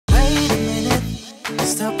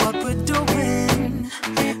stop what we're doing,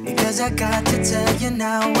 because I got to tell you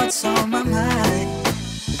now what's on my mind.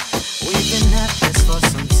 We've been at this for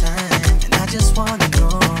some time, and I just wanna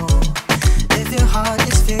know if your heart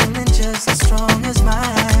is feeling just as strong as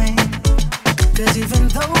mine. Cause even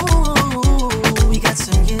though we got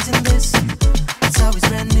some years in this, it's always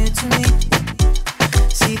brand new to me.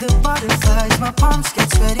 See the butterflies, my palms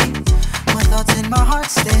get sweaty, my thoughts and my heart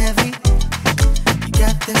stay heavy. You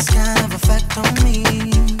got this kind of effect on me.